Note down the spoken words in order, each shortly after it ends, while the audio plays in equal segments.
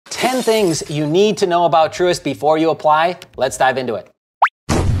10 things you need to know about Truist before you apply. Let's dive into it.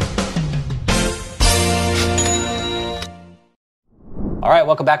 All right,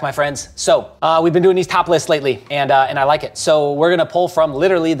 welcome back, my friends. So we've been doing these top lists lately, and I like it. So we're gonna pull from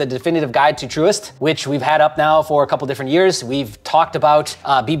literally the definitive guide to Truist, which we've had up now for a couple different years. We've talked about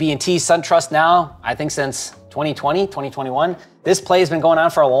bb&t SunTrust now, I think since 2020, 2021. This play has been going on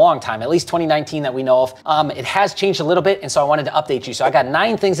for a long time, at least 2019 that we know of. It has changed a little bit, and so I wanted to update you. So I got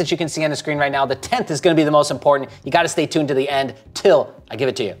 9 things that you can see on the screen right now. The 10th is gonna be the most important. You gotta stay tuned to the end till I give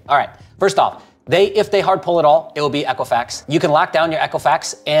it to you. All right, first off, if they hard pull it all, it will be Equifax. You can lock down your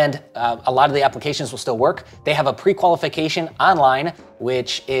Equifax and a lot of the applications will still work. They have a pre-qualification online,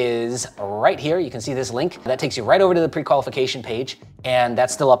 which is right here. You can see this link. That takes you right over to the pre-qualification page, and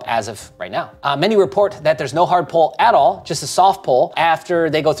that's still up as of right now. Many report that there's no hard pull at all, just a soft pull after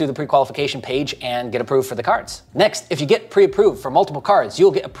they go through the pre-qualification page and get approved for the cards. Next, if you get pre-approved for multiple cards,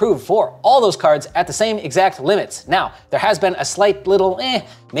 you'll get approved for all those cards at the same exact limits. Now, there has been a slight little,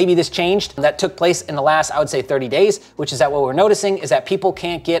 maybe this changed, that took place in the last, I would say 30 days, which is that what we're noticing is that people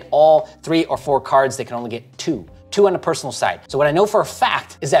can't get all 3 or 4 cards, they can only get 2 on the personal side. So what I know for a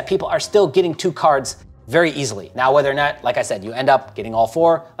fact is that people are still getting 2 cards very easily. Now, whether or not, like I said, you end up getting all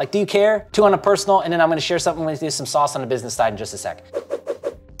 4, like, do you care? 2 on a personal, and then I'm gonna share something with you, some sauce on the business side in just a sec.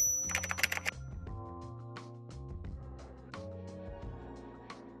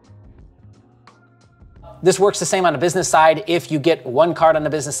 This works the same on the business side. If you get 1 card on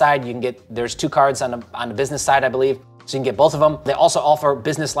the business side, you can get, there's 2 cards on the business side, I believe. So you can get both of them. They also offer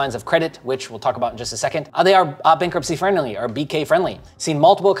business lines of credit, which we'll talk about in just a second. They are bankruptcy friendly or BK friendly. Seen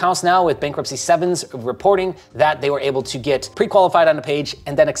multiple accounts now with bankruptcy 7s reporting that they were able to get pre-qualified on the page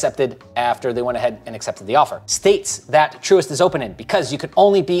and then accepted after they went ahead and accepted the offer. States that Truist is open in, because you can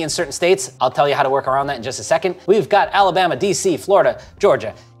only be in certain states. I'll tell you how to work around that in just a second. We've got Alabama, DC, Florida,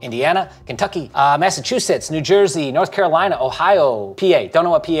 Georgia, Indiana, Kentucky, Massachusetts, New Jersey, North Carolina, Ohio, PA. Don't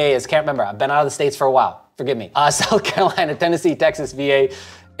know what PA is, can't remember. I've been out of the States for a while. Forgive me. South Carolina, Tennessee, Texas, VA,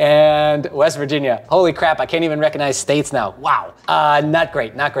 and West Virginia. Holy crap, I can't even recognize states now. Wow. Not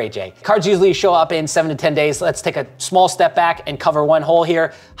great, Jay. Cards usually show up in 7 to 10 days. Let's take a small step back and cover one hole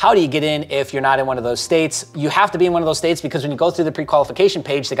here. How do you get in if you're not in one of those states? You have to be in one of those states because when you go through the pre-qualification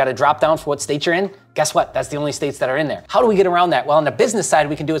page, they got to drop down for what state you're in. Guess what? That's the only states that are in there. How do we get around that? Well, on the business side,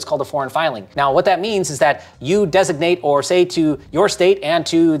 we can do what's called a foreign filing. Now, what that means is that you designate or say to your state and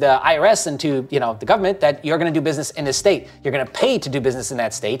to the IRS and to the government that you're going to do business in this state. You're going to pay to do business in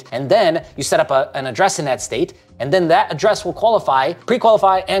that state, and then you set up an address in that state, and then that address will qualify,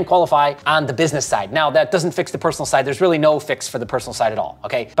 pre-qualify, and qualify on the business side. Now, that doesn't fix the personal side. There's really no fix for the personal side at all,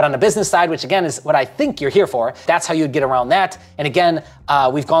 okay? But on the business side, which again is what I think you're here for, that's how you'd get around that. And again,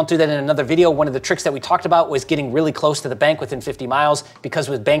 we've gone through that in another video. One of the tricks that we talked about was getting really close to the bank within 50 miles, because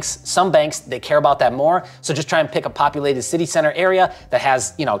with banks, some banks, they care about that more. So just try and pick a populated city center area that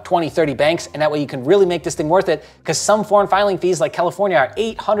has, 20, 30 banks, and that way you can really make this thing worth it, because some foreign filing fees like California are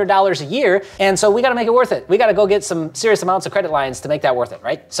 $800 a year, and so we gotta make it worth it. We gotta go get some serious amounts of credit lines to make that worth it,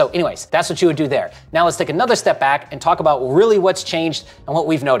 right? So anyways, that's what you would do there. Now let's take another step back and talk about really what's changed, and what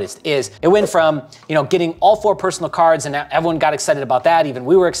we've noticed is it went from, getting all 4 personal cards, and everyone got excited about that, even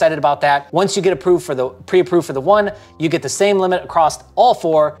we were excited about that. Once you get approved for the pre-approved for the 1, you get the same limit across all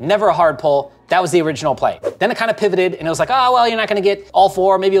 4, never a hard pull. That was the original play. Then it kind of pivoted and it was like, oh, well, you're not gonna get all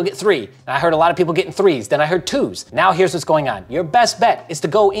 4, maybe you'll get 3. And I heard a lot of people getting 3s, then I heard 2s. Now here's what's going on. Your best bet is to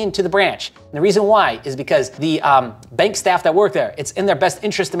go into the branch. And the reason why is because the bank staff that work there, it's in their best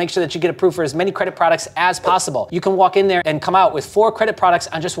interest to make sure that you get approved for as many credit products as possible. You can walk in there and come out with 4 credit products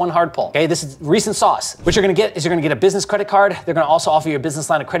on just 1 hard pull. Okay, this is recent sauce. What you're gonna get is you're gonna get a business credit card. They're gonna also offer you a business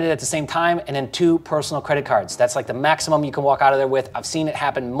line of credit at the same time, and then 2 personal credit cards. That's like the maximum you can walk out of there with. I've seen it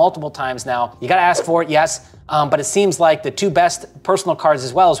happen multiple times now. You gotta ask for it, yes. But it seems like the 2 best personal cards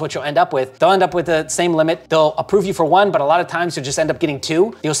as well is what you'll end up with. They'll end up with the same limit. They'll approve you for 1, but a lot of times you'll just end up getting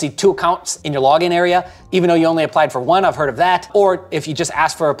 2. You'll see 2 accounts in your login area, even though you only applied for 1. I've heard of that. Or if you just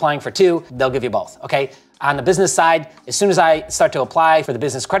ask for applying for 2, they'll give you both, okay? On the business side, as soon as I start to apply for the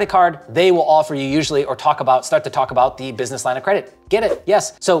business credit card, they will offer you usually, or start to talk about the business line of credit. Get it?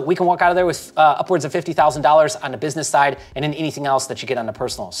 Yes. So we can walk out of there with upwards of $50,000 on the business side, and then anything else that you get on the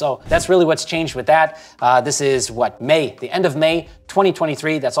personal. So that's really what's changed with that. This is May, the end of May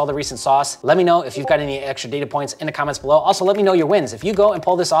 2023. That's all the recent sauce. Let me know if you've got any extra data points in the comments below. Also, let me know your wins. If you go and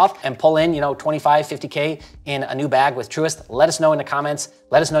pull this off and pull in, 25, 50K in a new bag with Truist, let us know in the comments.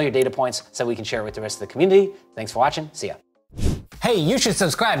 Let us know your data points so we can share it with the rest of the community. Thanks for watching. See ya. Hey, you should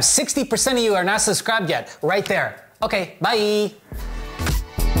subscribe. 60% of you are not subscribed yet. Right there. Okay, bye.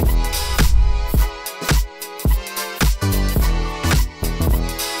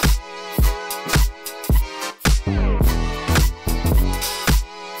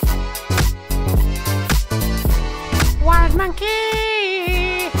 monkey.